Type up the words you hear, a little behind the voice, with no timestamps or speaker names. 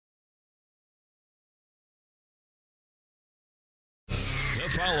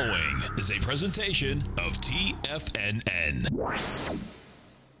following is a presentation of TFNN.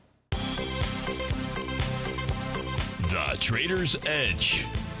 The Trader's Edge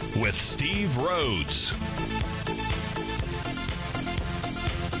with Steve Rhodes.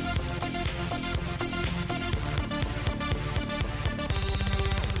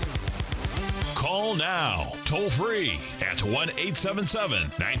 Call now, toll free at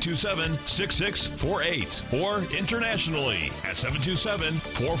 1-877-927-6648 or internationally at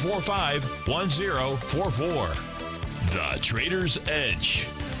 727-445-1044. The Trader's Edge.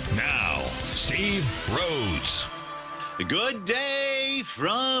 Now, Steve Rhodes. Good day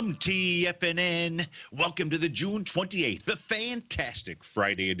from TFNN. Welcome to the June 28th, the fantastic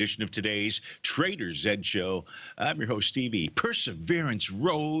Friday edition of today's Trader's Edge Show. I'm your host, Stevie Perseverance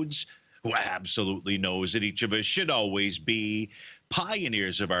Rhodes, who absolutely knows that each of us should always be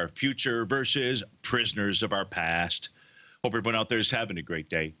pioneers of our future versus prisoners of our past. Hope everyone out there is having a great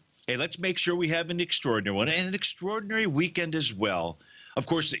day. Hey, let's make sure we have an extraordinary one and an extraordinary weekend as well. Of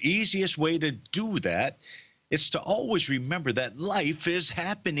course, the easiest way to do that is to always remember that life is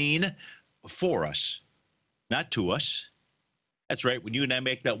happening for us, not to us. That's right. When you and I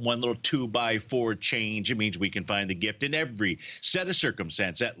make that one little 2x4 change, it means we can find the gift in every set of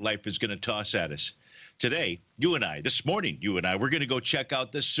circumstance that life is going to toss at us. Today, this morning, we're going to go check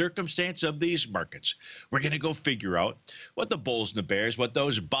out the circumstance of these markets. We're going to go figure out what the bulls and the bears, what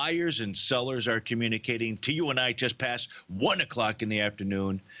those buyers and sellers are communicating to you and I just past 1 o'clock in the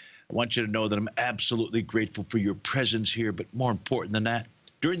afternoon. I want you to know that I'm absolutely grateful for your presence here, but more important than that,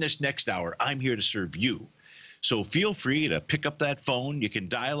 during this next hour, I'm here to serve you. So feel free to pick up that phone. You can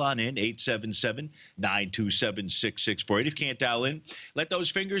dial on in, 877-927-6648. If you can't dial in, let those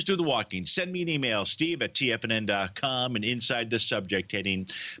fingers do the walking. Send me an email, steve@tfnn.com, and inside the subject heading,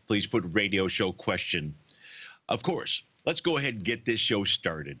 please put radio show question. Of course, let's go ahead and get this show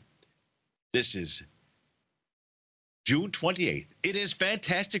started. This is June 28th. It is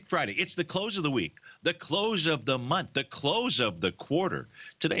Fantastic Friday. It's the close of the week, the close of the month, the close of the quarter.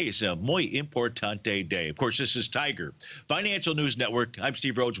 Today is a muy importante day. Of course, this is Tiger Financial News Network. I'm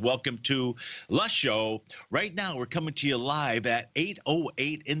Steve Rhodes. Welcome to the show. Right now, we're coming to you live at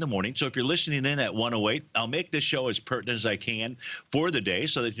 8:08 in the morning. So if you're listening in at 1:08, I'll make this show as pertinent as I can for the day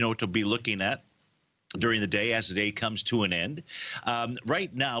so that you know what to be looking at during the day as the day comes to an end.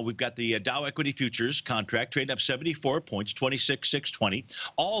 Right now, we've got the Dow Equity Futures contract trading up 74 points, 26,620.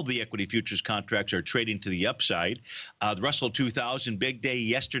 All the equity futures contracts are trading to the upside. The Russell 2000 big day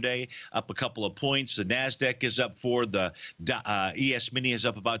yesterday, up a couple of points. The NASDAQ is up for the ES Mini is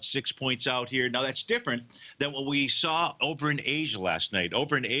up about 6 points out here. Now, that's different than what we saw over in Asia last night.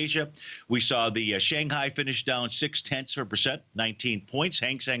 Over in Asia, we saw the Shanghai finish down 0.6%, 19 points.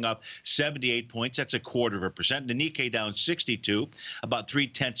 Hang Seng up 78 points. That's a 0.25%. The Nikkei down 62, about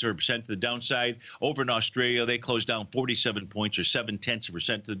 0.3% to the downside. Over in Australia, they closed down 47 points or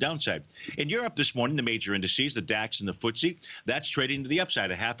 0.7% to the downside. In Europe this morning, the major indices, the DAX and the FTSE, that's trading to the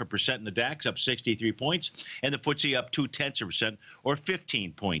upside. 0.5% in the DAX, up 63 points, and the FTSE up 0.2% or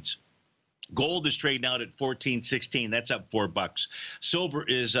 15 points. Gold is trading out at $14.16. That's up $4. Silver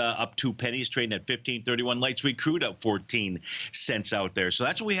is up 2 pennies, trading at $15.31. Light sweet crude up 14 cents out there. So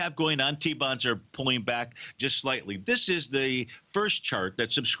that's what we have going on. T-bonds are pulling back just slightly. This is the first chart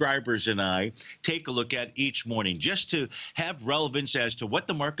that subscribers and I take a look at each morning, just to have relevance as to what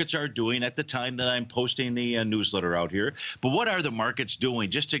the markets are doing at the time that I'm posting the newsletter out here. But what are the markets doing,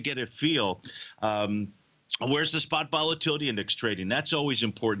 just to get a feel. Where's the spot volatility index trading? That's always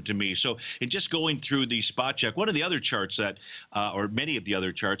important to me. So in just going through the spot check, one of the other charts that, or many of the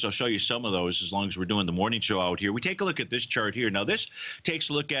other charts, I'll show you some of those as long as we're doing the morning show out here. We take a look at this chart here. Now, this takes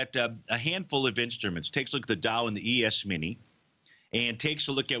a look at a handful of instruments. Takes a look at the Dow and the ES Mini, and takes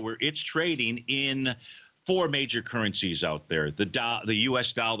a look at where it's trading in 4 major currencies out there: the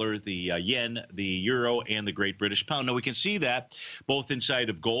U.S. dollar, the yen, the euro, and the Great British Pound. Now, we can see that both inside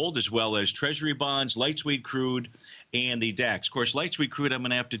of gold as well as Treasury bonds, light sweet crude, and the DAX. Of course, light sweet crude I'm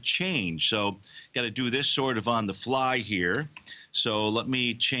going to have to change, so got to do this sort of on the fly here. So let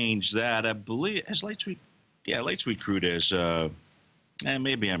me change that. I believe as light sweet, yeah, light sweet crude is.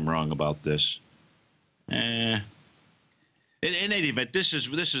 Maybe I'm wrong about this. In any event, this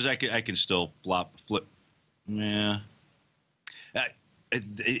is I can still flip. Yeah.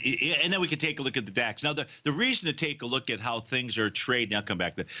 And then we can take a look at the DAX. Now, the reason to take a look at how things are trading, I'll come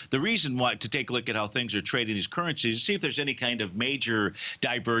back to that. The reason why to take a look at how things are trading these currencies is see if there's any kind of major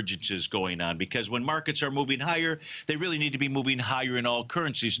divergences going on. Because when markets are moving higher, they really need to be moving higher in all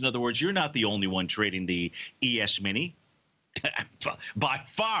currencies. In other words, you're not the only one trading the ES Mini. By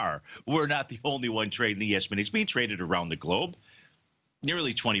far, we're not the only one trading the ES Mini. It's being traded around the globe.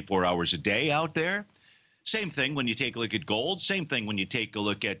 nearly 24 hours a day out there. Same thing when you take a look at gold. Same thing when you take a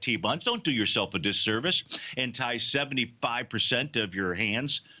look at T-bonds. Don't do yourself a disservice and tie 75% of your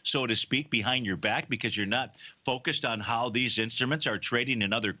hands, so to speak, behind your back because you're not focused on how these instruments are trading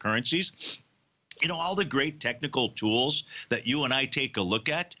in other currencies. You know, all the great technical tools that you and I take a look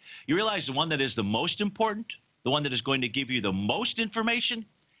at, you realize the one that is the most important, the one that is going to give you the most information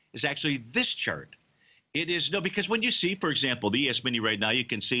is actually this chart. It is, no, because when you see, for example, the ES Mini right now, you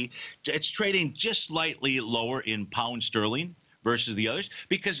can see it's trading just slightly lower in pound sterling versus the others,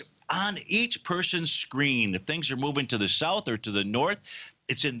 because on each person's screen, if things are moving to the south or to the north,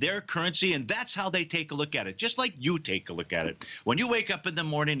 it's in their currency, and that's how they take a look at it, just like you take a look at it. When you wake up in the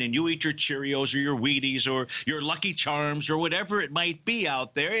morning and you eat your Cheerios or your Wheaties or your Lucky Charms or whatever it might be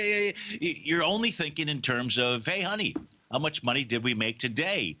out there, you're only thinking in terms of, hey, honey, how much money did we make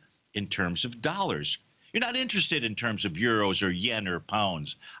today in terms of dollars? You're not interested in terms of euros or yen or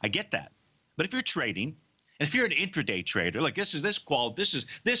pounds. I get that. But if you're trading, and if you're an intraday trader, like this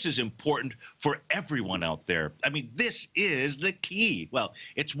is important for everyone out there. I mean, this is the key. Well,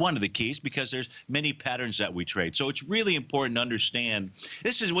 it's one of the keys because there's many patterns that we trade. So it's really important to understand.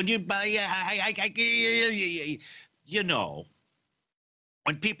 This is when you buy, you know,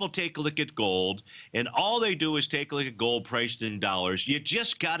 when people take a look at gold and all they do is take a look at gold priced in dollars, you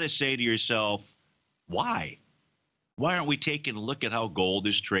just got to say to yourself, why? Why aren't we taking a look at how gold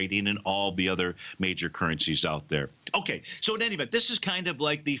is trading in all the other major currencies out there? Okay, so in any event, this is kind of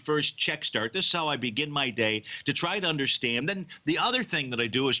like the first check start. This is how I begin my day to try to understand. Then the other thing that I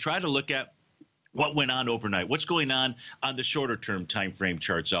do is try to look at what went on overnight, what's going on the shorter term time frame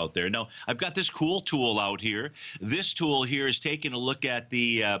charts out there. Now, I've got this cool tool out here. This tool here is taking a look at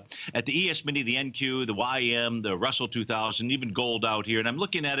the ES Mini, the NQ, the YM, the Russell 2000, even gold out here. And I'm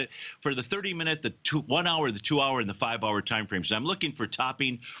looking at it for the 30-minute, the 1 hour, the 2 hour, and the 5 hour time frames. And I'm looking for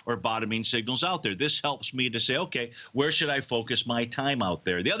topping or bottoming signals out there. This helps me to say, okay, where should I focus my time out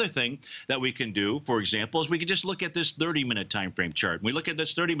there? The other thing that we can do, for example, is we can just look at this 30-minute time frame chart. We look at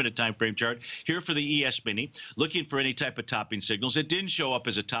this 30-minute time frame chart here for the ES Mini, looking for any type of topping signals. It didn't show up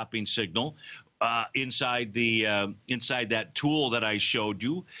as a topping signal inside that tool that I showed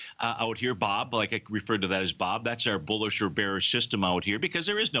you out here, Bob, like I referred to that as Bob. That's our bullish or bearish system out here because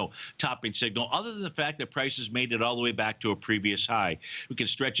there is no topping signal other than the fact that prices made it all the way back to a previous high. We can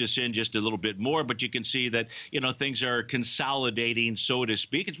stretch this in just a little bit more, but you can see that, you know, things are consolidating, so to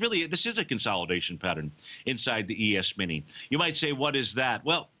speak. It's really, this is a consolidation pattern inside the ES Mini. You might say, what is that?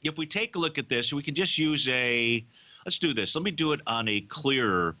 Well, if we take a look at this, we can just use let's do this. Let me do it on a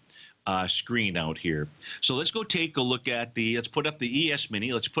clearer screen out here. So let's go take a look at let's put up the ES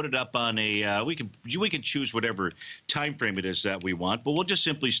Mini. Let's put it up on we can choose whatever time frame it is that we want, but we'll just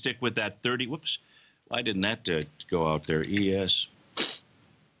simply stick with that 30. Whoops. Why didn't that go out there?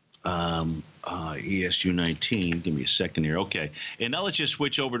 ESU19. Give me a second here. Okay. And now let's just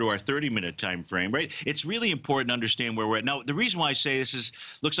switch over to our 30-minute time frame, right? It's really important to understand where we're at. Now, the reason why I say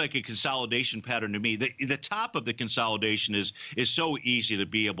this looks like a consolidation pattern to me, the top of the consolidation is so easy to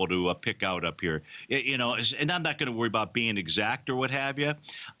be able to pick out up here. You know, and I'm not going to worry about being exact or what have you.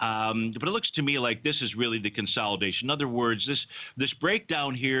 But it looks to me like this is really the consolidation. In other words, this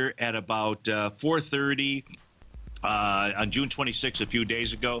breakdown here at about 4:30 on June 26th, a few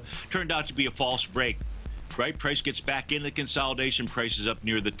days ago, turned out to be a false break. Right? Price gets back into the consolidation. Price is up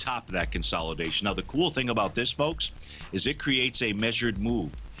near the top of that consolidation. Now, the cool thing about this, folks, is it creates a measured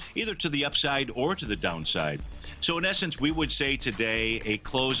move, either to the upside or to the downside. So, in essence, we would say today a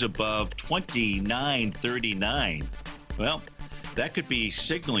close above 29.39. Well, that could be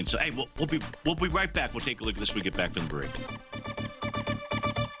signaling. So, hey, we'll be right back. We'll take a look at this when we get back from the break.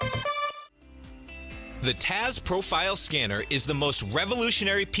 The TAS Profile Scanner is the most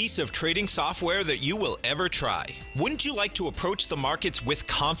revolutionary piece of trading software that you will ever try. Wouldn't you like to approach the markets with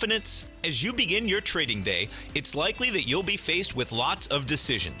confidence? As you begin your trading day, it's likely that you'll be faced with lots of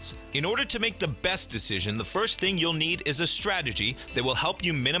decisions. In order to make the best decision, the first thing you'll need is a strategy that will help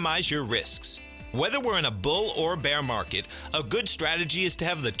you minimize your risks. Whether we're in a bull or bear market, a good strategy is to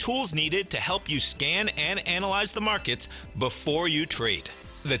have the tools needed to help you scan and analyze the markets before you trade.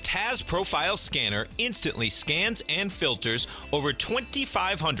 The TAS Profile Scanner instantly scans and filters over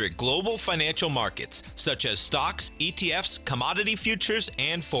 2,500 global financial markets, such as stocks, ETFs, commodity futures,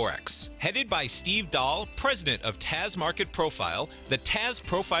 and Forex. Headed by Steve Dahl, president of TAS Market Profile, the TAS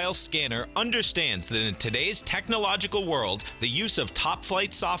Profile Scanner understands that in today's technological world, the use of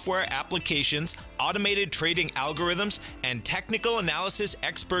top-flight software applications, automated trading algorithms, and technical analysis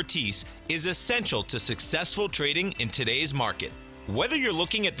expertise is essential to successful trading in today's market. Whether you're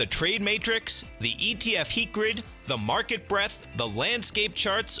looking at the trade matrix, the ETF heat grid, the market breadth, the landscape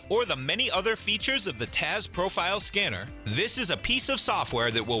charts, or the many other features of the TAS Profile Scanner, this is a piece of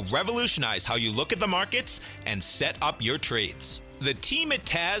software that will revolutionize how you look at the markets and set up your trades. The team at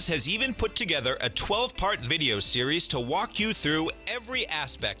TAS has even put together a 12-part video series to walk you through every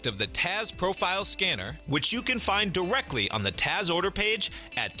aspect of the TAS Profile Scanner, which you can find directly on the TAS order page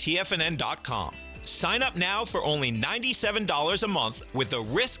at TFNN.com. Sign up now for only $97 a month with a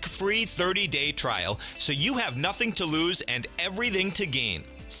risk-free 30-day trial, so you have nothing to lose and everything to gain.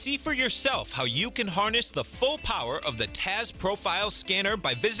 See for yourself how you can harness the full power of the TAS Profile Scanner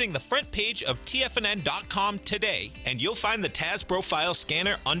by visiting the front page of TFNN.com today, and you'll find the TAS Profile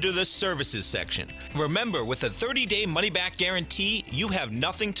Scanner under the Services section. Remember, with a 30-day money-back guarantee, you have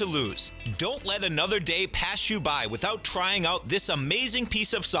nothing to lose. Don't let another day pass you by without trying out this amazing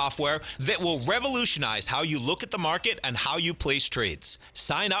piece of software that will revolutionize how you look at the market and how you place trades.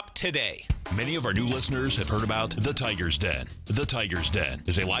 Sign up today. Many of our new listeners have heard about The Tiger's Den. The Tiger's Den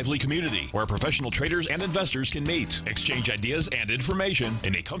is a lively community where professional traders and investors can meet, exchange ideas and information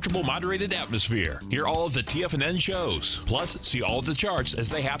in a comfortable, moderated atmosphere. Hear all of the TFNN shows, plus see all of the charts as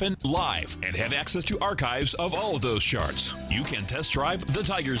they happen live and have access to archives of all of those charts. You can test drive The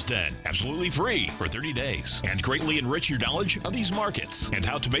Tiger's Den absolutely free for 30 days and greatly enrich your knowledge of these markets and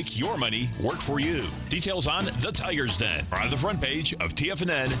how to make your money work for you. Details on The Tiger's Den are on the front page of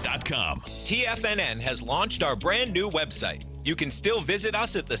TFNN.com. TFNN has launched our brand new website. You can still visit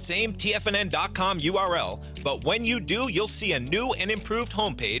us at the same TFNN.com URL, but when you do, you'll see a new and improved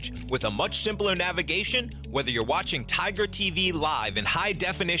homepage with a much simpler navigation, whether you're watching Tiger TV live in high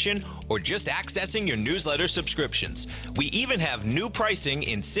definition or just accessing your newsletter subscriptions. We even have new pricing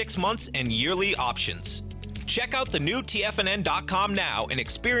in 6 months and yearly options. Check out the new TFNN.com now and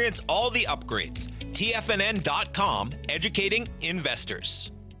experience all the upgrades. TFNN.com, educating investors.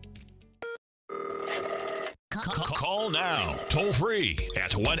 Call now, toll free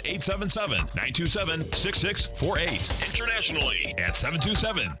at 1-877-927-6648. Internationally at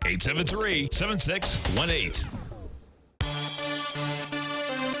 727-873-7618.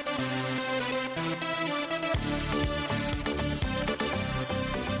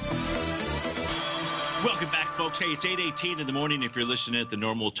 Welcome back, folks. Hey, it's 8:18 in the morning. If you're listening at the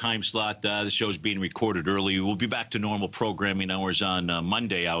normal time slot, the show is being recorded early. We'll be back to normal programming hours on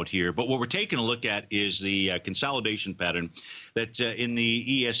Monday out here. But what we're taking a look at is the consolidation pattern that in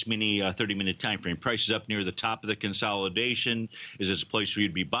the ES Mini 30-minute time frame. Price is up near the top of the consolidation. Is this a place where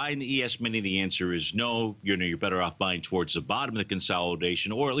you'd be buying the ES Mini? The answer is no. You're better off buying towards the bottom of the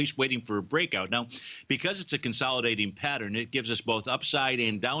consolidation, or at least waiting for a breakout. Now, because it's a consolidating pattern, it gives us both upside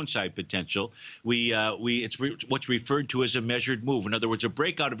and downside potential. It's what's referred to as a measured move. In other words, a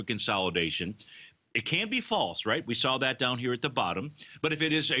breakout of a consolidation. It can be false, right? We saw that down here at the bottom. But if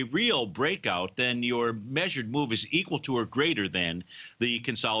it is a real breakout, then your measured move is equal to or greater than the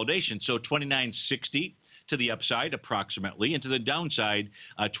consolidation. So 29.60 to the upside approximately, and to the downside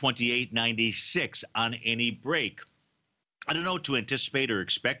 28.96 on any break. I don't know what to anticipate or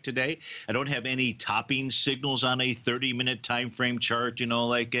expect today. I don't have any topping signals on a 30-minute time frame chart,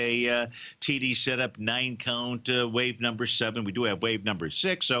 like a TD setup 9-count wave number 7. We do have wave number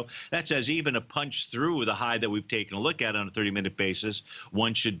 6, so that says even a punch through the high that we've taken a look at on a 30-minute basis,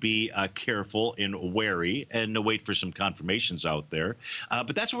 one should be careful and wary and wait for some confirmations out there.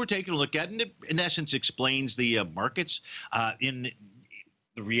 But that's what we're taking a look at, and it, in essence, explains the markets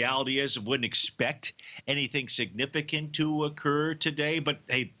The reality is I wouldn't expect anything significant to occur today. But,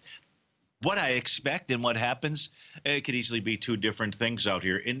 hey, what I expect and what happens, it could easily be two different things out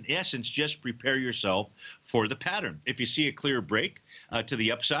here. In essence, just prepare yourself for the pattern. If you see a clear break to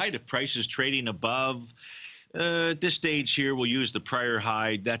the upside, if price is trading above at this stage here, we'll use the prior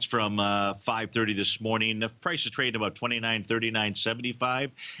high. That's from 5:30 this morning. The price is trading about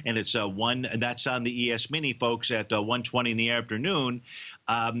 29.39.75, and it's and that's on the ES Mini, folks, at 1:20 in the afternoon.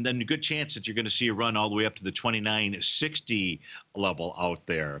 Then a good chance that you're going to see a run all the way up to the 29.60 level out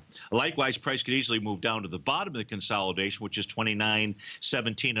there. Likewise, price could easily move down to the bottom of the consolidation, which is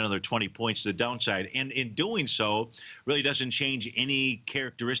 29.17, another 20 points to the downside. And in doing so, really doesn't change any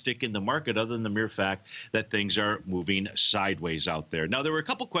characteristic in the market other than the mere fact that things are moving sideways out there. Now, there were a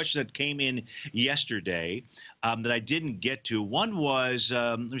couple questions that came in yesterday that I didn't get to. One was,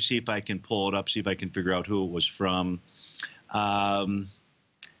 let me see if I can pull it up, see if I can figure out who it was from.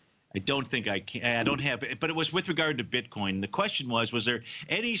 I don't think I can. I don't have it, but it was with regard to Bitcoin. The question was there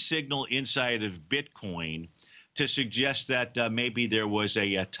any signal inside of Bitcoin to suggest that maybe there was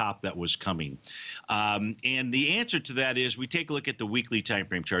a top that was coming? And the answer to that is, we take a look at the weekly time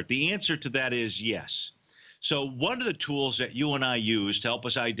frame chart. The answer to that is yes. So one of the tools that you and I use to help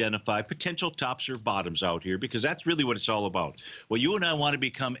us identify potential tops or bottoms out here, because that's really what it's all about. What you and I want to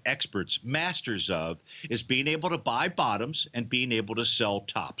become experts, masters of, is being able to buy bottoms and being able to sell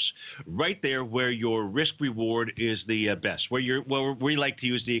tops. Right there where your risk reward is the best, where we like to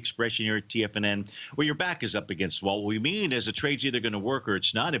use the expression here at TFNN, where your back is up against the wall. What we mean is a trade's either going to work or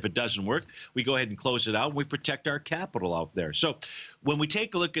it's not. If it doesn't work, we go ahead and close it out, and we protect our capital out there. So when we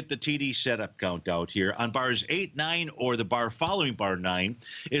take a look at the TD setup count out here on bars 8, 9, or the bar following bar 9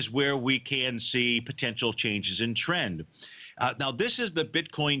 is where we can see potential changes in trend. Now, this is the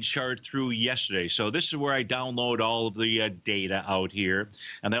Bitcoin chart through yesterday. So this is where I download all of the data out here,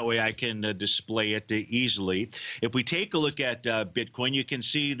 and that way I can display it easily. If we take a look at Bitcoin, you can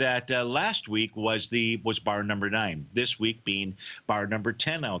see that last week was bar number 9. This week being bar number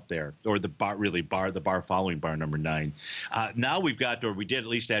 10 out there, or the bar following bar number 9. Now we've got, or we did at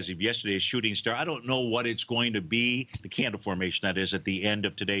least as of yesterday, a shooting star. I don't know what it's going to be, the candle formation that is at the end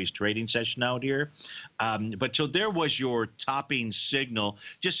of today's trading session out here. But so there was your topping signal,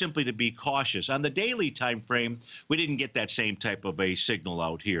 just simply to be cautious. On the daily time frame, we didn't get that same type of a signal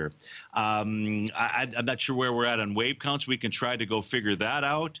out here. I'm not sure where we're at on wave counts. We can try to go figure that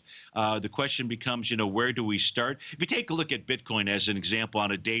out. The question becomes, where do we start? If you take a look at Bitcoin as an example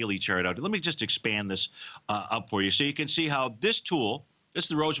on a daily chart out, let me just expand this up for you so you can see how this tool, this is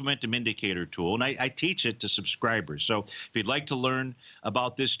the Rhodes Momentum Indicator tool, and I teach it to subscribers. So if you'd like to learn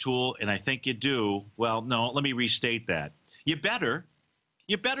about this tool, and I think you do, well, no, let me restate that. You better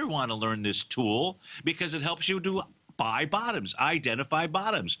want to learn this tool because it helps you to buy bottoms, identify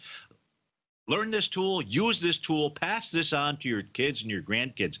bottoms. Learn this tool, use this tool, pass this on to your kids and your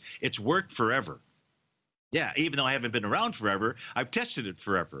grandkids. It's worked forever. Yeah, even though I haven't been around forever, I've tested it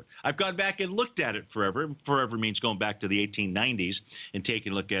forever. I've gone back and looked at it forever. Forever means going back to the 1890s and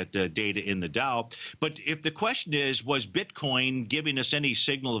taking a look at data in the Dow. But if the question is, was Bitcoin giving us any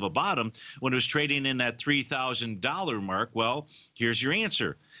signal of a bottom when it was trading in that $3,000 mark? Well, here's your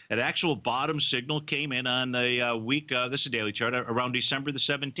answer. An actual bottom signal came in on a week, this is a daily chart, around December the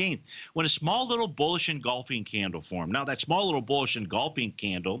 17th, when a small little bullish engulfing candle formed. Now, that small little bullish engulfing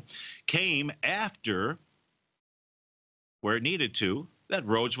candle came after where it needed to, that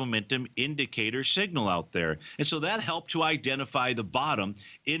Rhodes Momentum Indicator signal out there. And so that helped to identify the bottom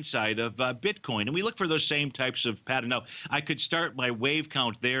inside of Bitcoin. And we look for those same types of pattern. Now, I could start my wave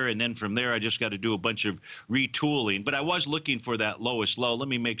count there, and then from there I just got to do a bunch of retooling. But I was looking for that lowest low. Let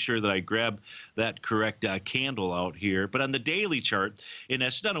me make sure that I grab that correct candle out here. But on the daily chart, in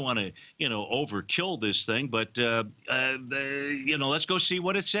essence, I don't want to, overkill this thing, but, let's go see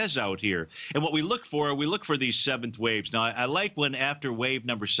what it says out here. And what we look for these seventh waves. Now, I like when after wave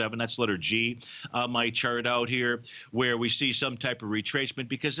number 7, that's letter G, my chart out here, where we see some type of retracement,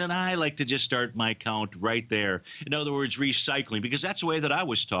 because then I like to just start my count right there. In other words, recycling, because that's the way that I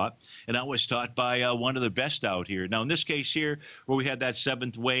was taught, and I was taught by one of the best out here. Now, in this case here, where we had that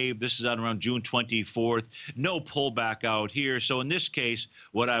 7th wave, this is on around June 24th, no pullback out here. So in this case,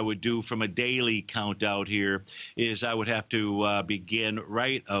 what I would do from a daily count out here is I would have to begin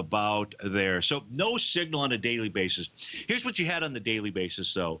right about there. So no signal on a daily basis. Here's what you had on the daily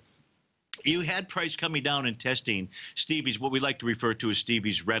basis, though. You had price coming down and testing Stevie's, what we like to refer to as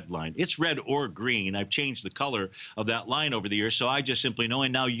Stevie's red line. It's red or green. I've changed the color of that line over the years, so I just simply know,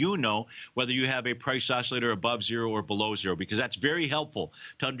 and now you know whether you have a price oscillator above 0 or below 0, because that's very helpful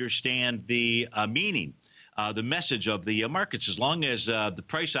to understand the meaning, the message of the markets. As long as the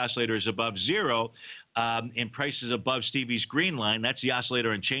price oscillator is above 0 and price is above Stevie's green line, that's the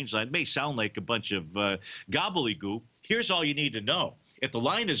oscillator and change line. It may sound like a bunch of gobbledygook. Here's all you need to know. If the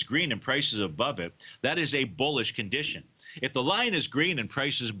line is green and price is above it, that is a bullish condition. If the line is green and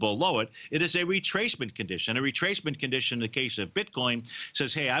price is below it, it is a retracement condition. A retracement condition in the case of Bitcoin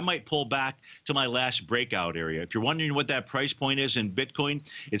says, hey, I might pull back to my last breakout area. If you're wondering what that price point is in Bitcoin,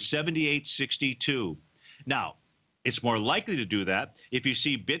 it's 78.62. Now, it's more likely to do that if you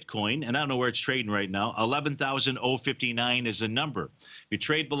see Bitcoin, and I don't know where it's trading right now, 11,059 is the number. If you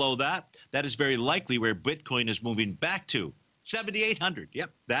trade below that, that is very likely where Bitcoin is moving back to. 7,800.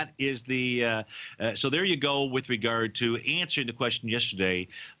 Yep, that is the so there you go with regard to answering the question yesterday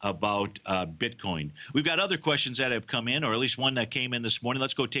about Bitcoin. We've got other questions that have come in, or at least one that came in this morning.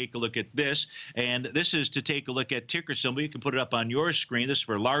 Let's go take a look at this. And this is to take a look at ticker symbol. You can put it up on your screen. This is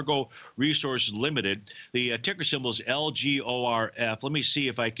for Largo Resources Limited. The ticker symbol is LGORF. Let me see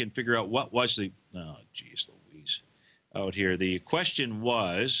if I can figure out what was the, oh, geez Louise, out here. The question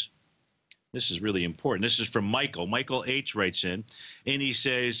was, this is really important. This is from Michael. Michael H. writes in, and he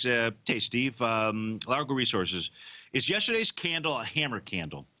says, hey, Steve, Largo Resources, is yesterday's candle a hammer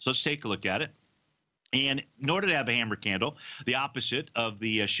candle? So let's take a look at it. And in order to have a hammer candle, the opposite of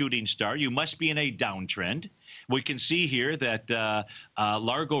the shooting star, you must be in a downtrend. We can see here that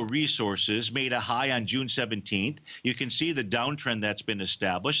Largo Resources made a high on June 17th. You can see the downtrend that's been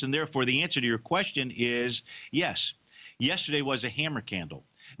established. And therefore, the answer to your question is yes. Yesterday was a hammer candle.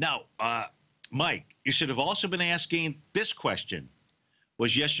 Now, Mike, you should have also been asking this question.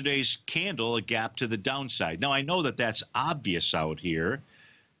 Was yesterday's candle a gap to the downside? Now, I know that that's obvious out here,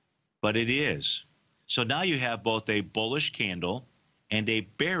 but it is. So now you have both a bullish candle and a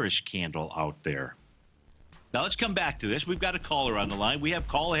bearish candle out there. Now let's come back to this. We've got a caller on the line. We have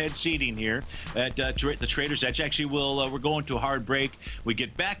call-ahead seating here at the Traders Edge. Actually, we're going to a hard break. We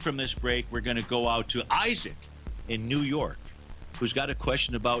get back from this break, we're going to go out to Isaac in New York, who's got a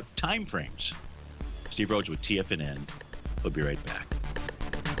question about time frames. Steve Rhodes with TFNN. We'll be right back.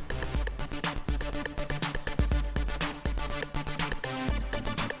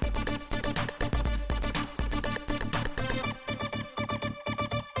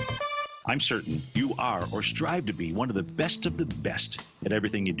 I'm certain you are or strive to be one of the best at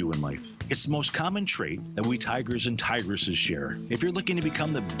everything you do in life. It's the most common trait that we tigers and tigresses share. If you're looking to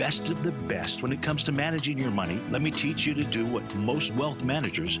become the best of the best when it comes to managing your money, let me teach you to do what most wealth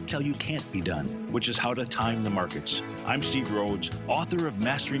managers tell you can't be done, which is how to time the markets. I'm Steve Rhodes, author of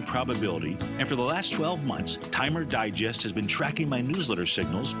Mastering Probability, and for the last 12 months, Timer Digest has been tracking my newsletter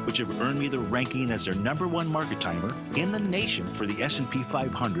signals, which have earned me the ranking as their #1 market timer in the nation for the S&P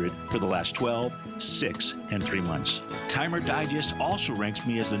 500 for the last 12, 6, and 3 months. Timer Digest also ranks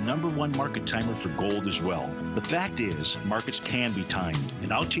me as the #1 market timer for gold as well. The fact is, markets can be timed,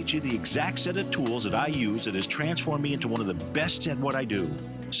 and I'll teach you the exact set of tools that I use that has transformed me into one of the best at what I do.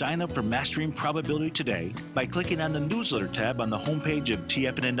 Sign up for Mastering Probability today by clicking on the newsletter tab on the homepage of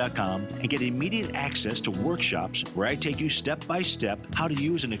TFNN.com and get immediate access to workshops where I take you step by step how to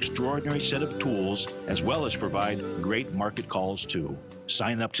use an extraordinary set of tools as well as provide great market calls too.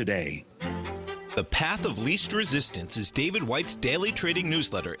 Sign up today. The Path of Least Resistance is David White's daily trading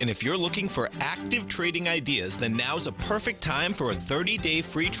newsletter, and if you're looking for active trading ideas, then now's a perfect time for a 30-day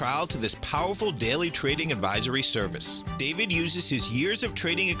free trial to this powerful daily trading advisory service. David uses his years of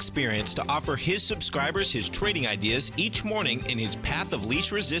trading experience to offer his subscribers his trading ideas each morning in his Path of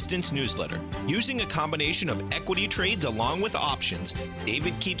Least Resistance newsletter. Using a combination of equity trades along with options,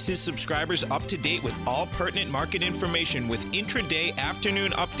 David keeps his subscribers up to date with all pertinent market information with intraday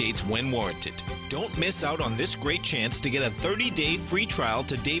afternoon updates when warranted. Don't miss out on this great chance to get a 30-day free trial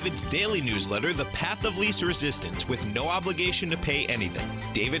to David's daily newsletter, The Path of Least Resistance, with no obligation to pay anything.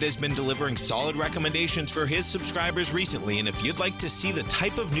 David has been delivering solid recommendations for his subscribers recently, and if you'd like to see the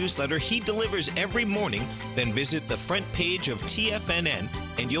type of newsletter he delivers every morning, then visit the front page of TFNN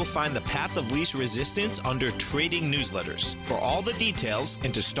and you'll find the Path of Least Resistance under Trading Newsletters. For all the details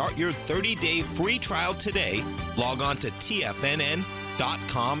and to start your 30-day free trial today, log on to TFNN.com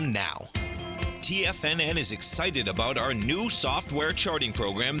now. TFNN is excited about our new software charting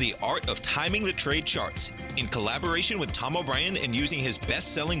program, The Art of Timing the Trade Charts. In collaboration with Tom O'Brien and using his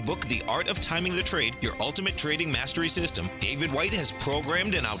best-selling book, The Art of Timing the Trade, Your Ultimate Trading Mastery System, David White has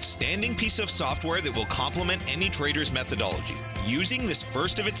programmed an outstanding piece of software that will complement any trader's methodology. Using this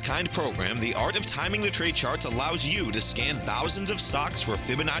first-of-its-kind program, The Art of Timing the Trade Charts allows you to scan thousands of stocks for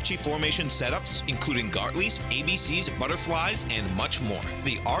Fibonacci formation setups, including Gartley's, ABC's, butterflies, and much more.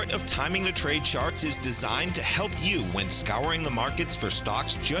 The Art of Timing the Trade Charts is designed to help you when scouring the markets for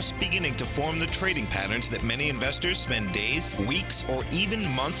stocks just beginning to form the trading patterns that many investors spend days, weeks, or even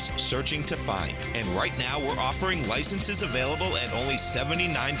months searching to find. And right now, we're offering licenses available at only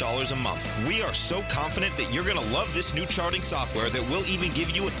 $79 a month. We are so confident that you're going to love this new charting software that will even give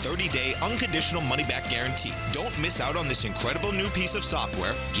you a 30-day unconditional money-back guarantee. Don't miss out on this incredible new piece of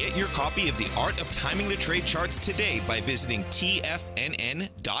software. Get your copy of The Art of Timing the Trade Charts today by visiting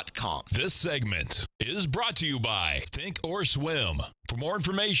TFNN.com. This segment is brought to you by Think or Swim. For more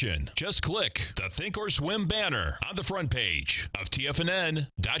information, just click the Think or Swim banner on the front page of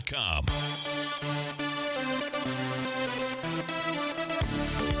TFNN.com.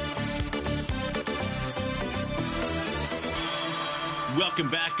 Welcome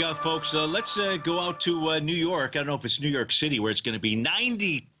back, folks. Let's go out to New York. I don't know if it's New York City where it's going to be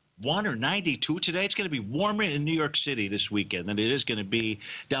 91 or 92 today. It's going to be warmer in New York City this weekend than it is going to be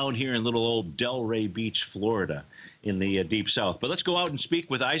down here in little old Delray Beach, Florida in the deep south. But let's go out and speak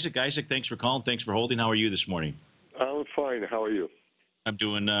with Isaac. Isaac, thanks for calling. Thanks for holding. How are you this morning? I'm fine. How are you? I'm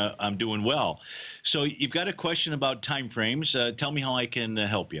doing well. So you've got a question about time frames. Tell me how I can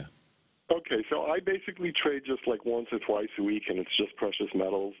help you. Okay, so I basically trade just like once or twice a week, and it's just precious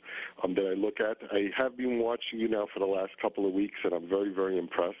metals that I look at. I have been watching you now for the last couple of weeks, and I'm very, very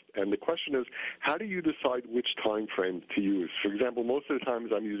impressed. And the question is, how do you decide which time frame to use? For example, most of the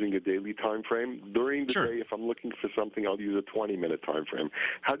times I'm using a daily time frame. During the day, if I'm looking for something, I'll use a 20-minute time frame.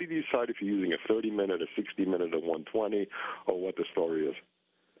 How do you decide if you're using a 30-minute, a 60-minute, a 120, or what the story is?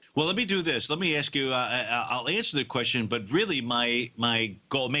 Well, let me do this. Let me ask you, I'll answer the question, but really my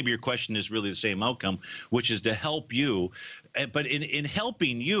goal, maybe your question is really the same outcome, which is to help you. But in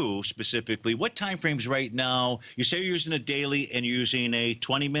helping you specifically, what time frames right now? You say you're using a daily and you're using a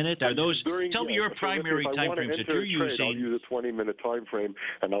 20-minute? Are those, tell me your primary time frames that you're using. I'll use a 20-minute time frame,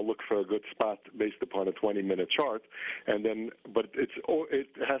 and I'll look for a good spot based upon a 20-minute chart. And then, but it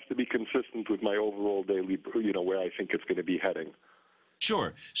has to be consistent with my overall daily, where I think it's going to be heading.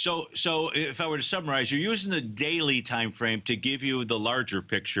 Sure. So if I were to summarize, you're using the daily time frame to give you the larger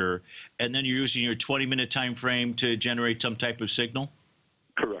picture, and then you're using your 20-minute time frame to generate some type of signal?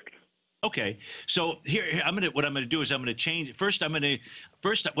 Correct. Okay. So here what I'm going to do is I'm going to change. First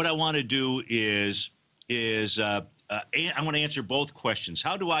what I want to do is I want to answer both questions.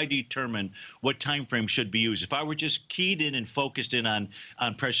 How do I determine what time frame should be used? If I were just keyed in and focused in on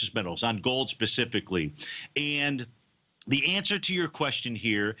precious metals, on gold specifically, and the answer to your question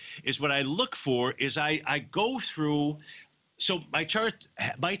here is what I look for is I go through. So my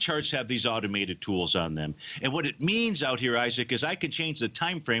charts have these automated tools on them. And what it means out here, Isaac, is I can change the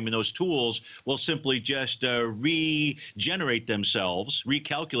time frame, and those tools will simply just regenerate themselves,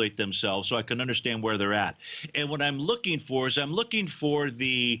 recalculate themselves, so I can understand where they're at. And what I'm looking for is I'm looking for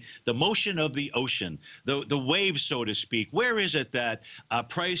the motion of the ocean, the waves, so to speak. Where is it that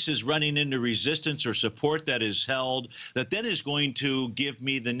price is running into resistance or support that is held, that then is going to give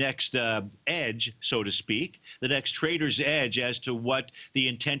me the next edge, so to speak, the next trader's edge as to what the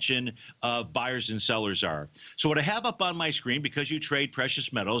intention of buyers and sellers are. So what I have up on my screen, because you trade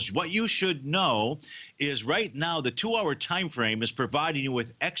precious metals, what you should know is right now the 2-hour time frame is providing you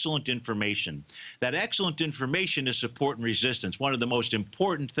with excellent information. That excellent information is support and resistance, one of the most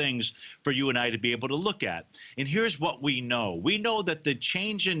important things for you and I to be able to look at. And here's what we know. We know that the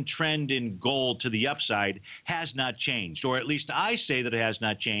change in trend in gold to the upside has not changed, or at least I say that it has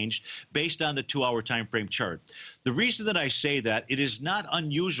not changed based on the 2-hour time frame chart. The reason that I say that, it is not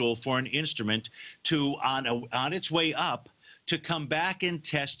unusual for an instrument to, on its way up, to come back and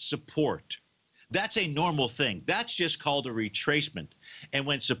test support. That's a normal thing. That's just called a retracement. And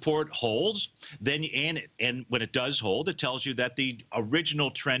when support holds, then and when it does hold, it tells you that the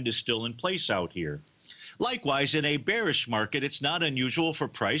original trend is still in place out here. Likewise, in a bearish market, it's not unusual for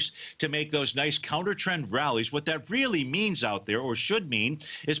price to make those nice counter-trend rallies. What that really means out there, or should mean,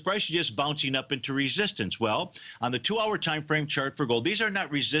 is price just bouncing up into resistance. Well, on the 2-hour time frame chart for gold, these are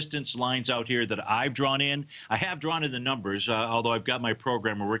not resistance lines out here that I've drawn in. I have drawn in the numbers, although I've got my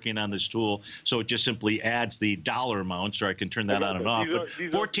programmer working on this tool, so it just simply adds the dollar amount, so I can turn that on and off.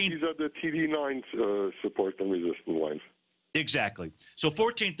 These are the TD9 support and resistance lines. Exactly. So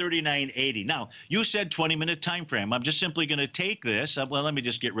 1439.80. Now, you said 20-minute time frame. I'm just simply going to take this. Well, let me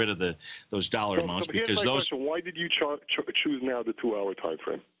just get rid of those dollar amounts because here's my question. Why did you choose now the 2-hour time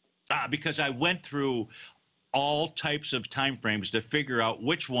frame? Because I went through all types of time frames to figure out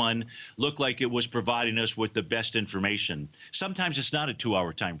which one looked like it was providing us with the best information. Sometimes it's not a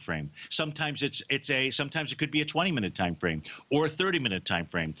 2-hour time frame. Sometimes sometimes it could be a 20-minute time frame or a 30-minute time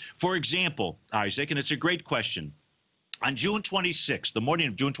frame. For example, Isaac, and it's a great question. On June 26th, the morning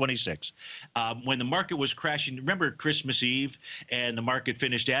of June 26th, when the market was crashing, remember Christmas Eve, and the market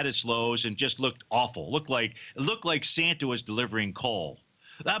finished at its lows and just looked awful. It looked like Santa was delivering coal.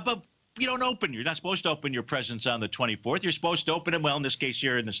 But you don't open. You're not supposed to open your presents on the 24th. You're supposed to open them, well, in this case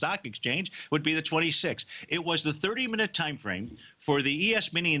here in the stock exchange, would be the 26th. It was the 30-minute time frame for the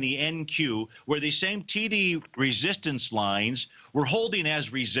ES Mini and the NQ where the same TD resistance lines were holding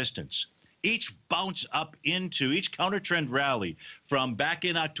as resistance. Each bounce up into each counter trend rally from back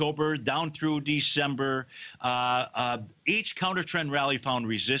in October down through December, each counter trend rally found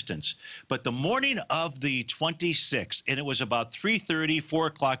resistance. But the morning of the 26th, and it was about 3:30, 4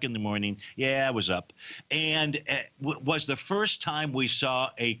 o'clock in the morning, yeah, it was up, and was the first time we saw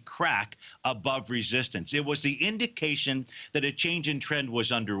a crack above resistance. It was the indication that a change in trend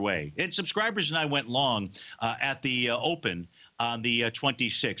was underway. And subscribers and I went long at the open on the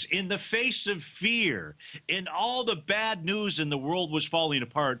 26th. In the face of fear, in all the bad news and the world was falling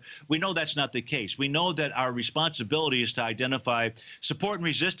apart, we know that's not the case. We know that our responsibility is to identify support and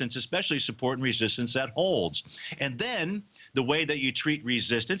resistance, especially support and resistance that holds. And then the way that you treat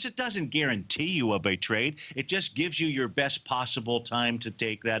resistance, it doesn't guarantee you a trade. It just gives you your best possible time to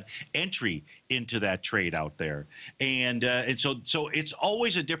take that entry into that trade out there. And so it's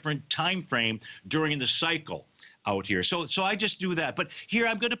always a different time frame during the cycle out here. So I just do that. But here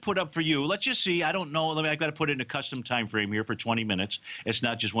I'm going to put up for you. Let's just see. I don't know. I've got to put in a custom time frame here for 20 minutes. It's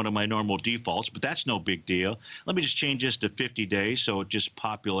not just one of my normal defaults, but that's no big deal. Let me just change this to 50 days so it just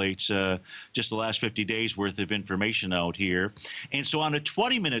populates just the last 50 days worth of information out here. And so on a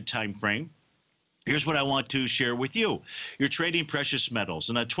 20-minute time frame, here's what I want to share with you. You're trading precious metals.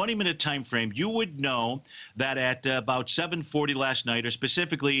 In a 20-minute time frame, you would know that at about 7:40 last night, or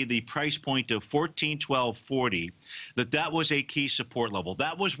specifically the price point of 1412.40, that was a key support level.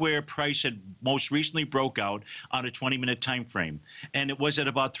 That was where price had most recently broke out on a 20-minute time frame. And it was at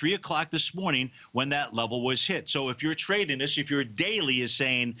about 3 o'clock this morning when that level was hit. So if you're trading this, if your daily is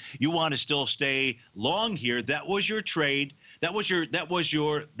saying you want to still stay long here, that was your trade. That was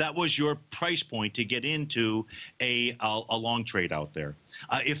your price point to get into a long trade out there.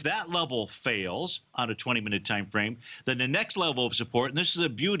 If that level fails on a 20-minute time frame, then the next level of support, and this is the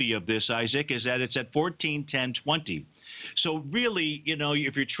beauty of this, Isaac, is that it's at 1410.20. So really, you know,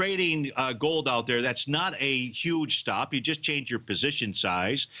 if you're trading gold out there, that's not a huge stop. You just change your position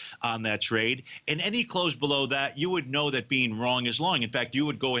size on that trade. And any close below that, you would know that being wrong is long. In fact, you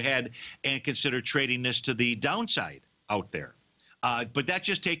would go ahead and consider trading this to the downside out there. But that's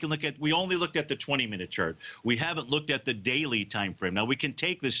just take a look at, we only looked at the 20-minute chart. We haven't looked at the daily time frame. Now, we can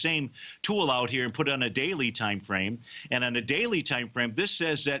take the same tool out here and put it on a daily time frame. And on a daily time frame, this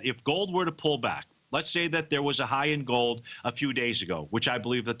says that if gold were to pull back, let's say that there was a high in gold a few days ago, which I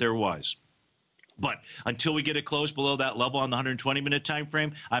believe that there was. But until we get it close below that level on the 120-minute time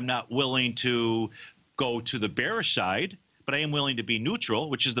frame, I'm not willing to go to the bearish side. But I am willing to be neutral,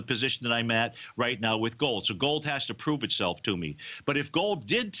 which is the position that I'm at right now with gold. So gold has to prove itself to me. But if gold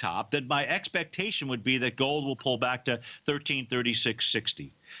did top, then my expectation would be that gold will pull back to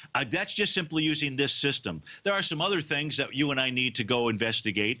 1336.60. That's just simply using this system. There are some other things that you and I need to go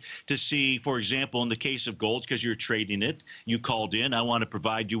investigate to see, for example, in the case of gold, because you're trading it, you called in, I want to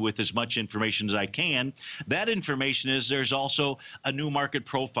provide you with as much information as I can. That information is there's also a new market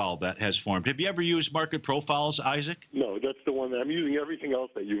profile that has formed. Have you ever used market profiles, Isaac? No, that's the one. I'm using everything else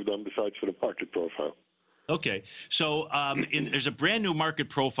that you've done besides for the market profile. Okay, so there's a brand new market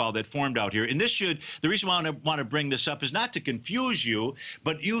profile that formed out here, and this the reason why I want to bring this up is not to confuse you,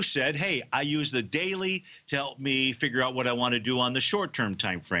 but you said, hey, I use the daily to help me figure out what I want to do on the short-term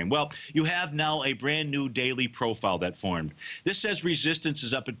time frame. Well, you have now a brand new daily profile that formed. This says resistance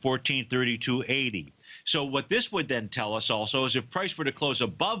is up at 1432.80. So what this would then tell us also is if price were to close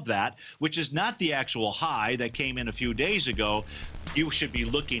above that, which is not the actual high that came in a few days ago, you should be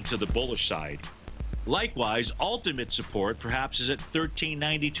looking to the bullish side. Likewise, ultimate support perhaps is at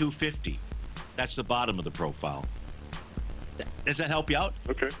 1392.50. That's the bottom of the profile. Does that help you out?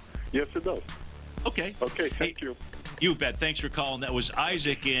 Okay. Yes, it does. Okay. Okay, thank you. You bet. Thanks for calling. That was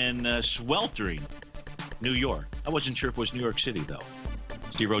Isaac in sweltering New York. I wasn't sure if it was New York City, though.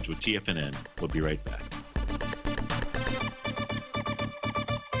 Steve Rhodes with TFNN. We'll be right back.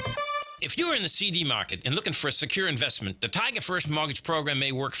 If you're in the CD market and looking for a secure investment, the Tiger First Mortgage Program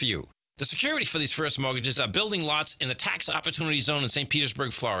may work for you. The security for these first mortgages are building lots in the tax opportunity zone in St.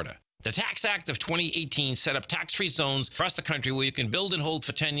 Petersburg, Florida. The Tax Act of 2018 set up tax-free zones across the country where you can build and hold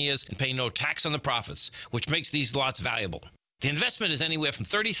for 10 years and pay no tax on the profits, which makes these lots valuable. The investment is anywhere from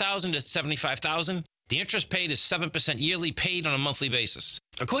 $30,000 to $75,000. The interest paid is 7% yearly, paid on a monthly basis.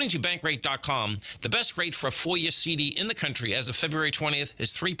 According to Bankrate.com, the best rate for a 4-year CD in the country as of February 20th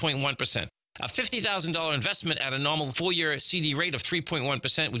is 3.1%. A $50,000 investment at a normal 4-year CD rate of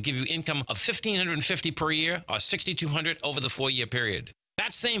 3.1% would give you income of $1,550 per year or $6,200 over the 4-year period.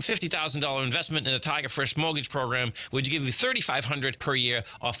 That same $50,000 investment in the Tiger First Mortgage Program would give you $3,500 per year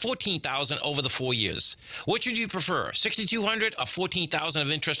or $14,000 over the 4 years. Which would you prefer, $6,200 or $14,000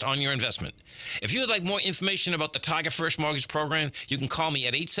 of interest on your investment? If you would like more information about the Tiger First Mortgage Program, you can call me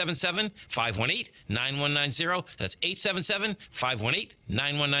at 877-518-9190. That's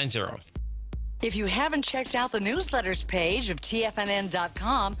 877-518-9190. If you haven't checked out the newsletters page of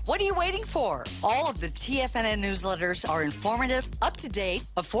TFNN.com, what are you waiting for? All of the TFNN newsletters are informative, up-to-date,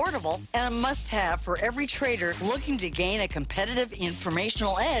 affordable, and a must-have for every trader looking to gain a competitive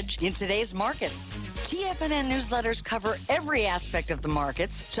informational edge in today's markets. TFNN newsletters cover every aspect of the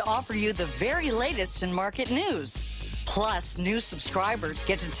markets to offer you the very latest in market news. Plus, new subscribers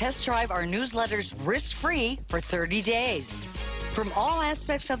get to test drive our newsletters risk-free for 30 days. From all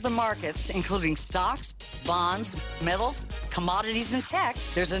aspects of the markets, including stocks, bonds, metals, commodities, and tech,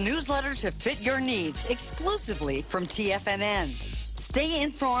 there's a newsletter to fit your needs exclusively from TFNN. Stay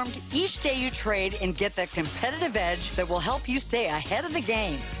informed each day you trade and get that competitive edge that will help you stay ahead of the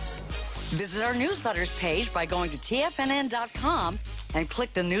game. Visit our newsletters page by going to TFNN.com and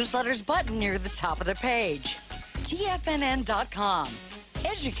click the newsletters button near the top of the page. TFNN.com,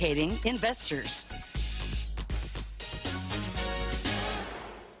 educating investors.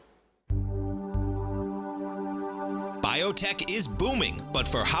 Biotech is booming, but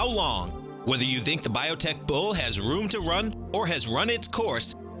for how long? Whether you think the biotech bull has room to run or has run its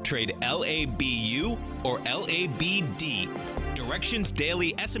course, trade LABU or LABD. Direction's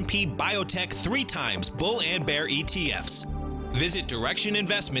daily S&P Biotech 3 times bull and bear ETFs. Visit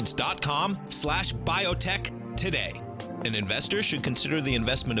directioninvestments.com/biotech today. An investor should consider the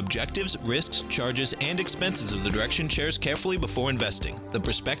investment objectives, risks, charges, and expenses of the Direction shares carefully before investing. The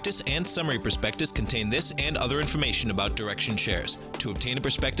prospectus and summary prospectus contain this and other information about Direction shares. To obtain a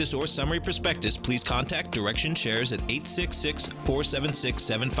prospectus or summary prospectus, please contact Direction shares at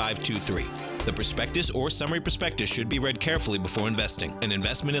 866-476-7523. The prospectus or summary prospectus should be read carefully before investing. An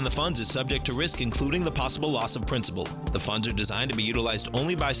investment in the funds is subject to risk, including the possible loss of principal. The funds are designed to be utilized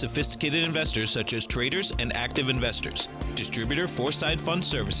only by sophisticated investors such as traders and active investors. Distributor Foreside Fund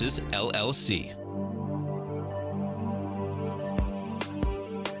Services, LLC.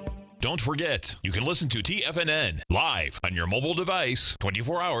 Don't forget, you can listen to TFNN live on your mobile device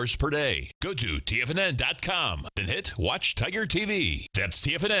 24 hours per day. Go to TFNN.com, then hit Watch Tiger TV. That's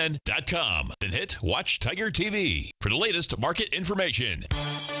TFNN.com, then hit Watch Tiger TV for the latest market information.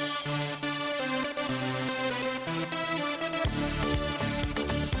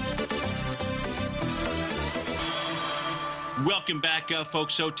 Welcome back,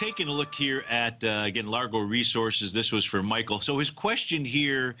 folks. So taking a look here at, again, Largo Resources. This was for Michael. So his question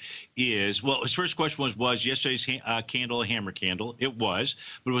here is, well, his first question was yesterday's candle a hammer candle? It was,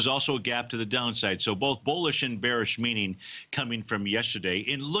 but it was also a gap to the downside. So both bullish and bearish meaning coming from yesterday.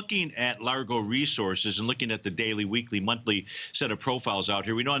 In looking at Largo Resources and looking at the daily, weekly, monthly set of profiles out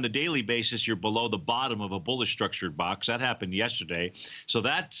here, we know on the daily basis you're below the bottom of a bullish structured box. That happened yesterday. So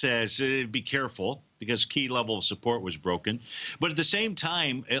that says be careful, because key level of support was broken. But at the same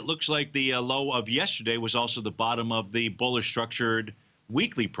time, it looks like the low of yesterday was also the bottom of the bullish structured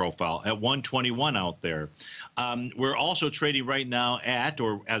weekly profile at 121 out there. We're also trading right now at,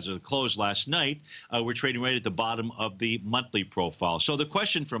 or as of the close last night, we're trading right at the bottom of the monthly profile. So the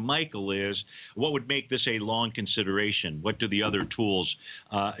question from Michael is, what would make this a long consideration? What do the other tools,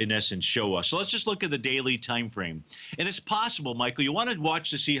 in essence, show us? So let's just look at the daily time frame. And it's possible, Michael, you want to watch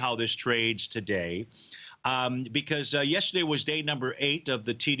to see how this trades today. Because yesterday was day number 8 of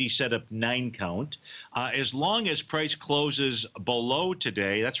the TD setup 9 count. As long as price closes below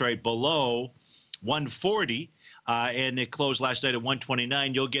today, that's right, below 140, and it closed last night at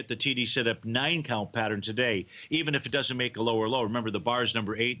 129, you'll get the TD setup 9 count pattern today, even if it doesn't make a lower low. Remember, the bars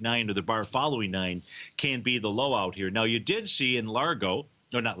number 8, 9, or the bar following 9 can be the low out here. Now, you did see in Largo,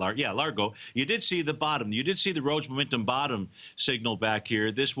 no, not Largo. Yeah, Largo. You did see the bottom. You did see the Rhodes momentum bottom signal back here.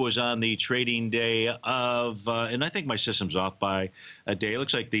 This was on the trading day of, and I think my system's off by a day. It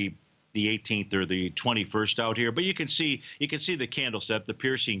looks like the 18th or the 21st out here, but you can see the candle step, the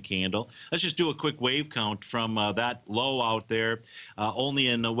piercing candle. Let's just do a quick wave count from that low out there. Only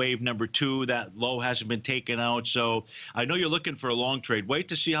in the wave number 2, that low hasn't been taken out. So I know you're looking for a long trade. Wait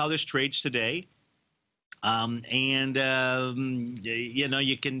to see how this trades today. You know,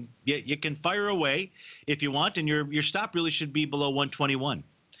 you can fire away if you want, and your stop really should be below 121.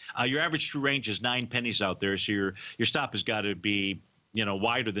 Your average true range is 9 pennies out there, so your stop has got to be, you know,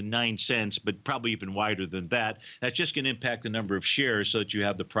 wider than 9 cents, but probably even wider than that. That's just going to impact the number of shares so that you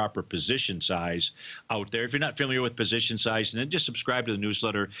have the proper position size out there. If you're not familiar with position size, then just subscribe to the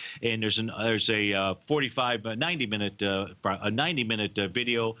newsletter. And there's a 90-minute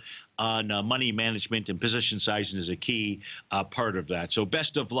video on money management, and position sizing is a key part of that. So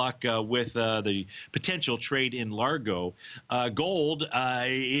best of luck with the potential trade in Largo. Gold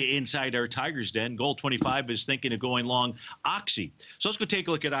inside our Tiger's Den. Gold 25 is thinking of going long Oxy. So let's go take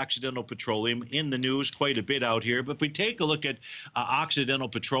a look at Occidental Petroleum. In the news quite a bit out here. But if we take a look at Occidental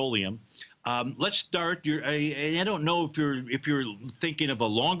Petroleum, Let's start. I don't know if you're thinking of a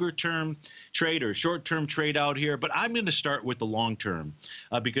longer term trade or short term trade out here, but I'm going to start with the long term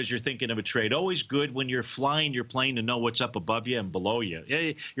because you're thinking of a trade. Always good when you're flying your plane to know what's up above you and below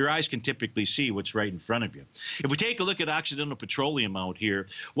you. Your eyes can typically see what's right in front of you. If we take a look at Occidental Petroleum out here,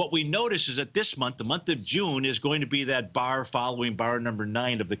 what we notice is that this month, the month of June, is going to be that bar following bar number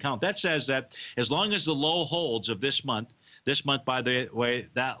 9 of the count. That says that as long as the low holds of this month, by the way,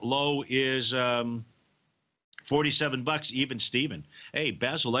 that low is $47 even Steven. Hey,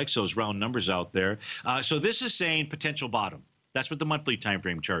 Basil likes those round numbers out there. So this is saying potential bottom. That's what the monthly time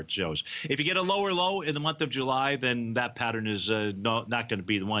frame chart shows. If you get a lower low in the month of July, then that pattern is not going to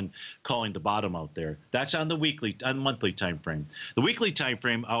be the one calling the bottom out there. That's on the monthly time frame. The weekly time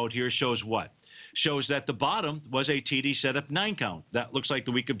frame out here shows what? Shows that the bottom was a TD setup 9 count. That looks like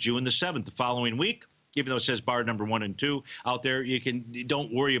the week of June the 7th, the following week. Even though it says bar number 1 and 2 out there,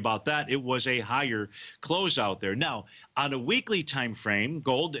 don't worry about that. It was a higher close out there. Now, on a weekly time frame,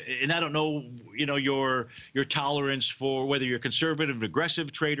 gold, and I don't know, your tolerance for whether you're a conservative and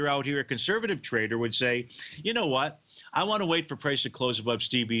aggressive trader out here. A conservative trader would say, you know what? I want to wait for price to close above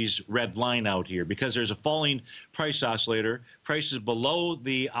Stevie's red line out here because there's a falling price oscillator. Price is below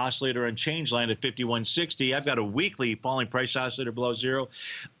the oscillator on change line at 51.60. I've got a weekly falling price oscillator below zero.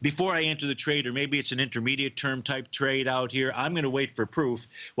 Before I enter the trade, or maybe it's an intermediate term type trade out here, I'm going to wait for proof.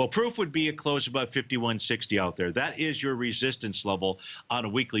 Well, proof would be a close above 51.60 out there. That is your resistance level on a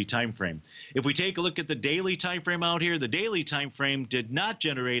weekly time frame. If we take a look at the daily time frame out here, the daily time frame did not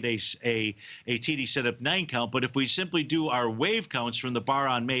generate a TD setup 9 count, but if we simply do our wave counts from the bar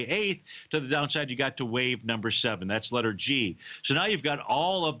on May 8th to the downside, you got to wave number 7. That's letter G. So now you've got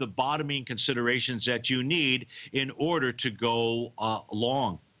all of the bottoming considerations that you need in order to go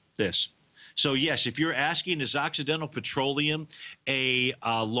long this. So, yes, if you're asking, is Occidental Petroleum a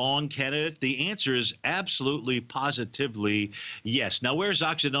long candidate? The answer is absolutely, positively yes. Now, where's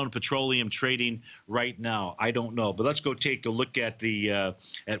Occidental Petroleum trading right now? I don't know. But let's go take a look at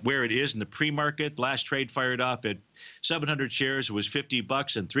at where it is in the pre-market. Last trade fired off at 700 shares was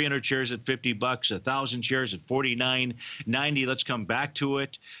 $50, and 300 shares at $50, 1,000 shares at $49.90. Let's come back to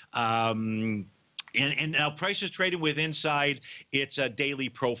it. And now price is trading with inside its daily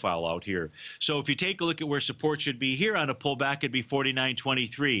profile out here. So if you take a look at where support should be here on a pullback, it'd be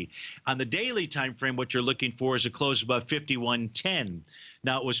 49.23. On the daily time frame, what you're looking for is a close above 51.10.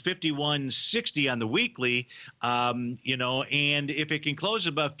 Now, it was 51.60 on the weekly, and if it can close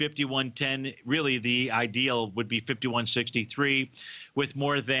above 51.10, really the ideal would be 51.63. With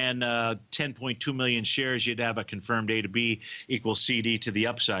more than 10.2 million shares, you'd have a confirmed A to B equals CD to the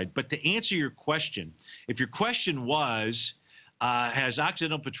upside. But to answer your question, if your question was, has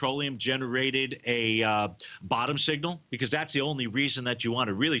Occidental Petroleum generated a bottom signal? Because that's the only reason that you want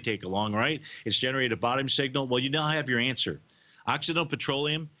to really take a long, right? It's generated a bottom signal. Well, you now have your answer. Occidental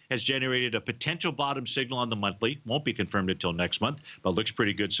Petroleum has generated a potential bottom signal on the monthly. Won't be confirmed until next month, but looks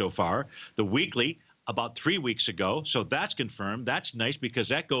pretty good so far. The weekly, about 3 weeks ago, so that's confirmed. That's nice because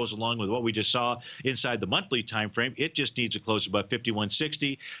that goes along with what we just saw inside the monthly time frame. It just needs a close above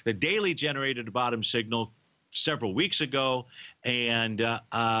 51.60. The daily generated a bottom signal several weeks ago, and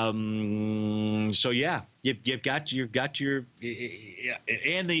so yeah, you've got your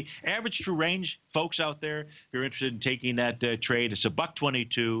and the average true range, folks out there, if you're interested in taking that trade, it's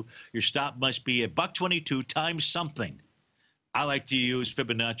 $1.22. Your stop must be $1.22 times something. I like to use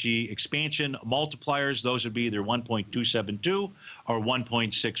Fibonacci expansion multipliers. Those would be either 1.272 or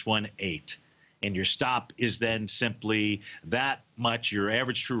 1.618. And your stop is then simply that much, your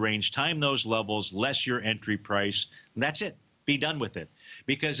average true range, time those levels, less your entry price. And that's it. Be done with it.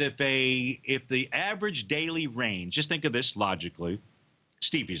 Because if the average daily range, just think of this logically,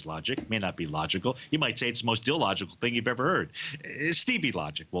 Stevie's logic, may not be logical. You might say it's the most illogical thing you've ever heard. It's Stevie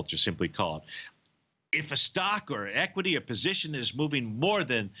logic, we'll just simply call it. If a stock or equity or position is moving more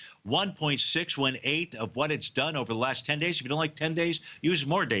than 1.618 of what it's done over the last 10 days, if you don't like 10 days, use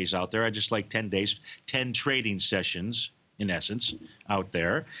more days out there. I just like 10 days, 10 trading sessions, in essence, out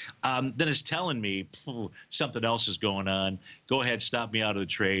there. Then it's telling me something else is going on. Go ahead, stop me out of the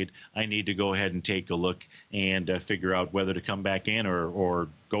trade. I need to go ahead and take a look and figure out whether to come back in or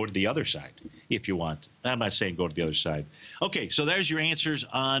go to the other side if you want. I'm not saying go to the other side. Okay, so there's your answers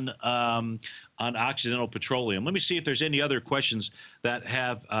on Occidental Petroleum. Let me see if there's any other questions that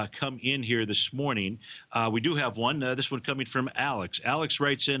have come in here this morning. We do have one. This one coming from Alex. Alex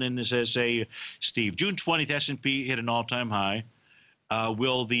writes in and says, Steve, June 20th S&P hit an all-time high.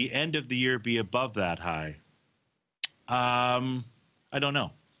 Will the end of the year be above that high? I don't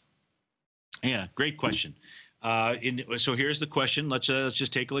know. Yeah, great question. So here's the question. Let's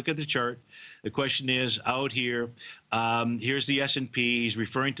just take a look at the chart. The question is out here. Here's the S&P. He's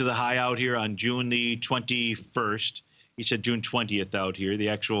referring to the high out here on June the 21st. He said June 20th out here. The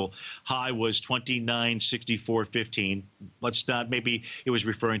actual high was 2964.15. Let's not, maybe it was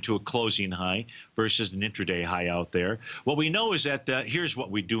referring to a closing high versus an intraday high out there. What we know is that here's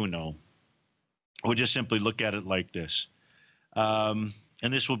what we do know. We'll just simply look at it like this. And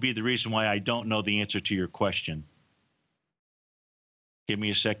this will be the reason why I don't know the answer to your question. Give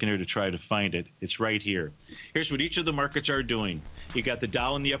me a second here to try to find it. It's right here. Here's what each of the markets are doing. You got the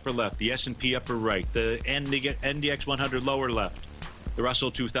Dow in the upper left, the S&P upper right, the NDX 100 lower left, the Russell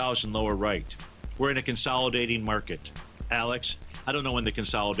 2000 lower right. We're in a consolidating market. Alex, I don't know when the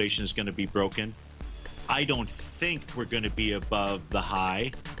consolidation is going to be broken. I don't think we're going to be above the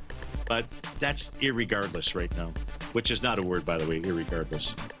high, but that's irregardless right now, which is not a word, by the way,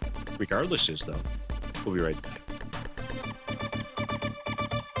 irregardless. Regardless is, though. We'll be right back.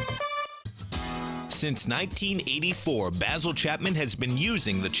 Since 1984, Basil Chapman has been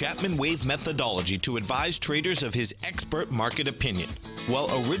using the Chapman Wave methodology to advise traders of his expert market opinion. While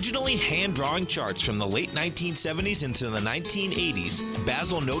originally hand-drawing charts from the late 1970s into the 1980s,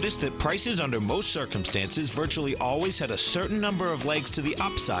 Basil noticed that prices under most circumstances virtually always had a certain number of legs to the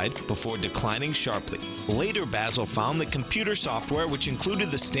upside before declining sharply. Later, Basil found that computer software, which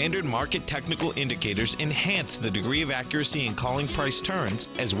included the standard market technical indicators, enhanced the degree of accuracy in calling price turns,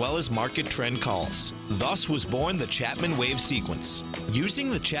 as well as market trend calls. Thus was born the Chapman Wave sequence. Using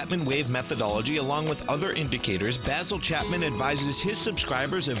the Chapman Wave methodology along with other indicators, Basil Chapman advises his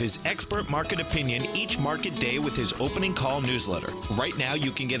subscribers of his expert market opinion each market day with his opening call newsletter. Right now,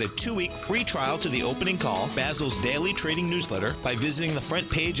 you can get a 2-week free trial to the opening call, Basil's daily trading newsletter, by visiting the front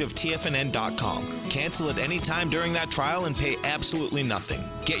page of TFNN.com. Cancel at any time during that trial and pay absolutely nothing.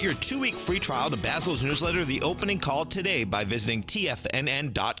 Get your 2-week free trial to Basil's newsletter, The Opening Call, today by visiting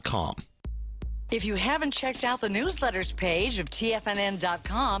TFNN.com. If you haven't checked out the newsletters page of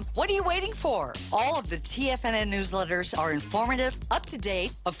TFNN.com, what are you waiting for? All of the TFNN newsletters are informative,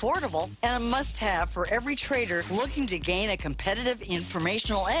 up-to-date, affordable, and a must-have for every trader looking to gain a competitive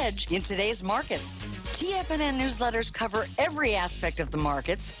informational edge in today's markets. TFNN newsletters cover every aspect of the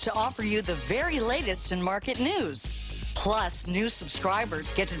markets to offer you the very latest in market news. Plus, new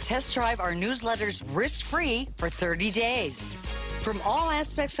subscribers get to test drive our newsletters risk-free for 30 days. From all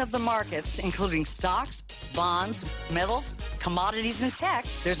aspects of the markets, including stocks, bonds, metals, commodities, and tech,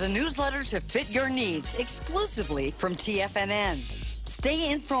 there's a newsletter to fit your needs exclusively from TFNN.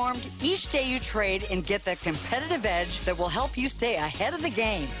 Stay informed each day you trade and get the competitive edge that will help you stay ahead of the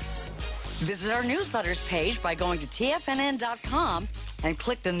game. Visit our newsletters page by going to TFNN.com and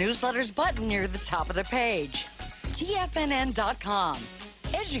click the newsletters button near the top of the page. TFNN.com,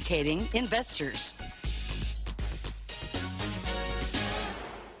 educating investors.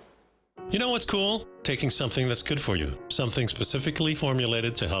 You know what's cool? Taking something that's good for you. Something specifically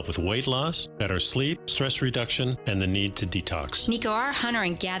formulated to help with weight loss, better sleep, stress reduction, and the need to detox. Nico, our hunter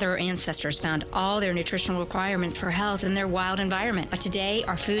and gatherer ancestors found all their nutritional requirements for health in their wild environment. But today,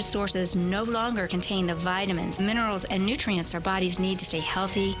 our food sources no longer contain the vitamins, minerals, and nutrients our bodies need to stay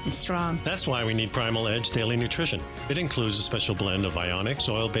healthy and strong. That's why we need Primal Edge Daily Nutrition. It includes a special blend of ionic,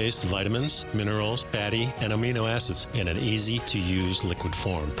 soil-based vitamins, minerals, fatty, and amino acids in an easy-to-use liquid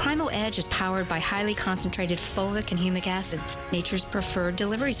form. Primal Edge is powered by highly concentrated fulvic and humic acids, nature's preferred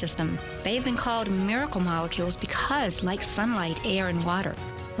delivery system. They have been called miracle molecules because, like sunlight, air, and water,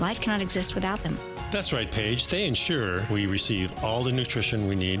 life cannot exist without them. That's right, Paige. They ensure we receive all the nutrition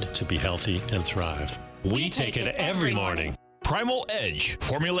we need to be healthy and thrive. We take it every morning. Primal Edge,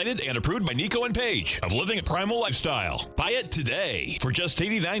 formulated and approved by Nico and Paige of Living a Primal Lifestyle. Buy it today for just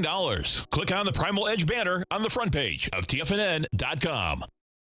 $89. Click on the Primal Edge banner on the front page of TFNN.com.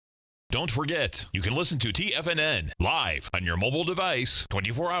 Don't forget, you can listen to TFNN live on your mobile device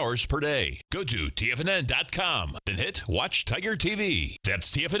 24 hours per day. Go to TFNN.com, then hit Watch Tiger TV.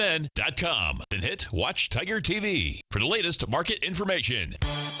 That's TFNN.com, then hit Watch Tiger TV for the latest market information.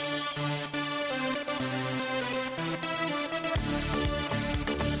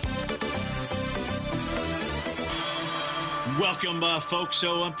 Welcome, folks.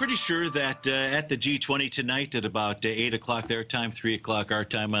 So I'm pretty sure that at the G20 tonight at about 8 o'clock their time, 3 o'clock our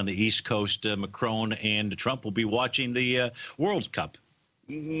time on the East Coast, Macron and Trump will be watching the World Cup.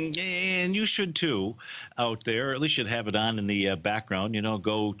 And you should, too, out there. At least you'd have it on in the background. You know,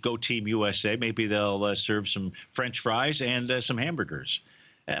 go Team USA. Maybe they'll serve some French fries and some hamburgers.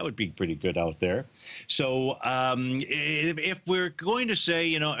 That would be pretty good out there. So if we're going to say,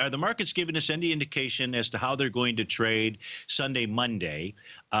 you know, are the markets giving us any indication as to how they're going to trade Sunday, Monday,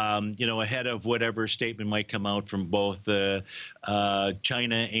 you know, ahead of whatever statement might come out from both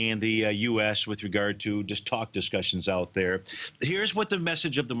China and the U.S. with regard to just talk discussions out there? Here's what the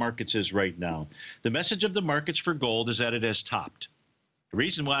message of the markets is right now. The message of the markets for gold is that it has topped. The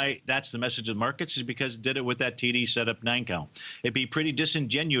reason why that's the message of the markets is because it did it with that TD setup 9 count. It'd be pretty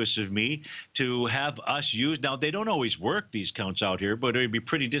disingenuous of me to have us use, now they don't always work, these counts out here, but it'd be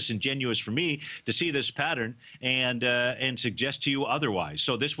pretty disingenuous for me to see this pattern and suggest to you otherwise.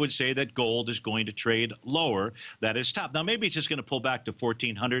 So this would say that gold is going to trade lower. That is top. Now maybe it's just going to pull back to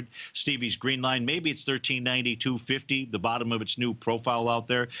 1400, Stevie's green line. Maybe it's 1390, 250, the bottom of its new profile out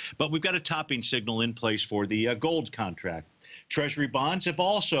there. But we've got a topping signal in place for the gold contract. Treasury bonds have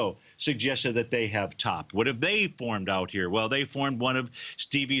also suggested that they have topped. What have they formed out here? Well, they formed one of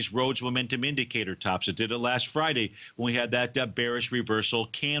Stevie's Rhodes momentum indicator tops. It did it last Friday when we had that bearish reversal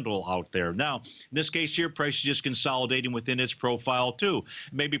candle out there. Now, in this case here, price is just consolidating within its profile too.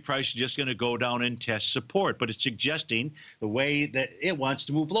 Maybe price is just going to go down and test support, but it's suggesting the way that it wants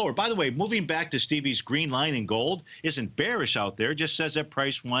to move lower. By the way, moving back to Stevie's green line in gold isn't bearish out there. It just says that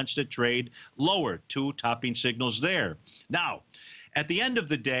price wants to trade lower. Two topping signals there. Now, at the end of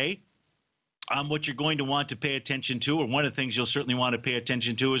the day, what you're going to want to pay attention to, or one of the things you'll certainly want to pay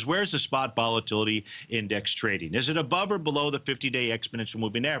attention to, is where's the spot volatility index trading? Is it above or below the 50-day exponential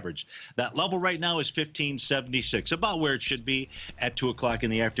moving average? That level right now is 1576, about where it should be at 2 o'clock in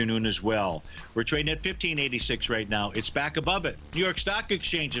the afternoon as well. We're trading at 1586 right now. It's back above it. New York Stock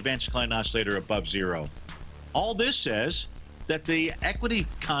Exchange advanced decline oscillator above zero. All this says that the equity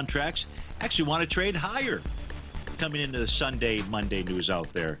contracts actually want to trade higher coming into the Sunday, Monday news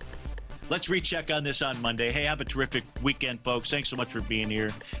out there. Let's recheck on this on Monday. Hey, have a terrific weekend, folks. Thanks so much for being here.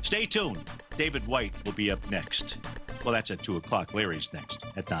 Stay tuned. David White will be up next. Well, that's at 2 o'clock. Larry's next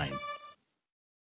at 9.